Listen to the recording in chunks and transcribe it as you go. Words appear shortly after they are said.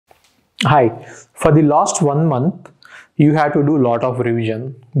Hi, for the last 1 month, you have to do a lot of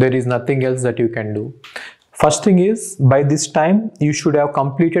revision. There is nothing else that you can do. First thing is, by this time, you should have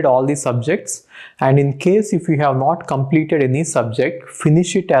completed all the subjects, and in case if you have not completed any subject,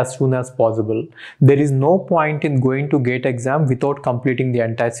 finish it as soon as possible. There is no point in going to GATE exam without completing the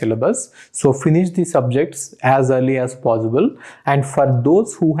entire syllabus. So finish the subjects as early as possible. And for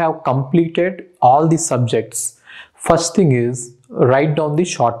those who have completed all the subjects, first thing is write down the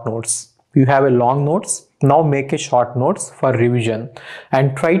short notes. You have a long notes, now make a short notes for revision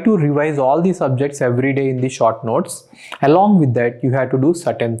and try to revise all the subjects every day in the short notes. Along with that, you have to do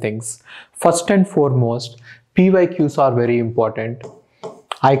certain things. First and foremost, PYQs are very important.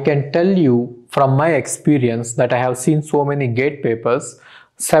 I can tell you from my experience that I have seen so many GATE papers.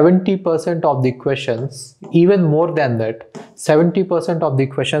 70% of the questions, even more than that, 70% of the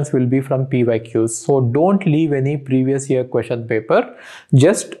questions will be from PYQs. So don't leave any previous year question paper.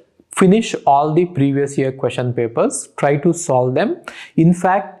 Just finish all the previous year question papers, try to solve them. In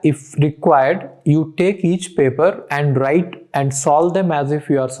fact, if required, you take each paper and write and solve them as if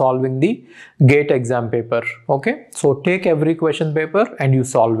you are solving the GATE exam paper. Okay, so take every question paper and you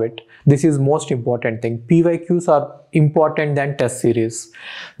solve it. This is most important thing. PYQs are important than test series.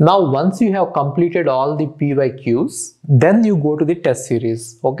 Now once you have completed all the PYQs, then you go to the test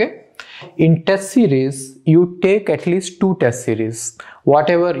series. Okay, in test series, you take at least 2 test series.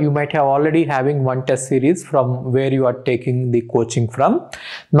 Whatever you might have already having 1 test series from where you are taking the coaching from.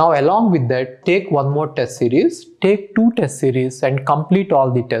 Now along with that, take 1 more test series, take 2 test series and complete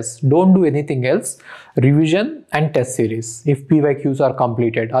all the tests. Don't do anything else. Revision and test series if PYQs are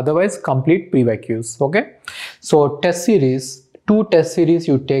completed. Otherwise, complete PYQs. Okay. So test series, 2 test series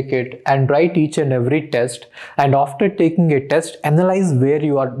you take it and write each and every test, and after taking a test, analyze where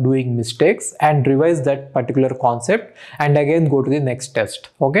you are doing mistakes and revise that particular concept and again go to the next test.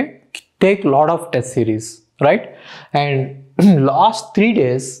 Okay, take lot of test series, right? And last 3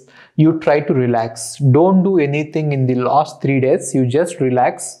 days you try to relax. Don't do anything in the last 3 days. You just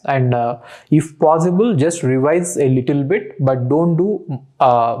relax and if possible just revise a little bit, but don't do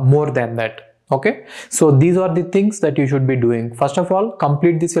more than that. Okay, so these are the things that you should be doing. First of all,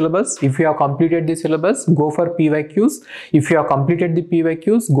 complete the syllabus. If you have completed the syllabus, go for PYQs. If you have completed the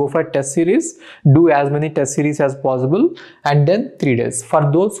PYQs, go for test series. Do as many test series as possible, and then 3 days.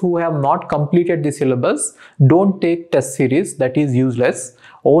 For those who have not completed the syllabus, don't take test series. That is useless.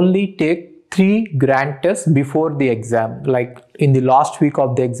 Only take 3 grand tests before the exam. Like in the last week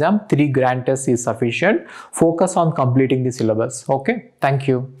of the exam, 3 grand tests is sufficient. Focus on completing the syllabus. Okay, thank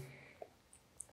you.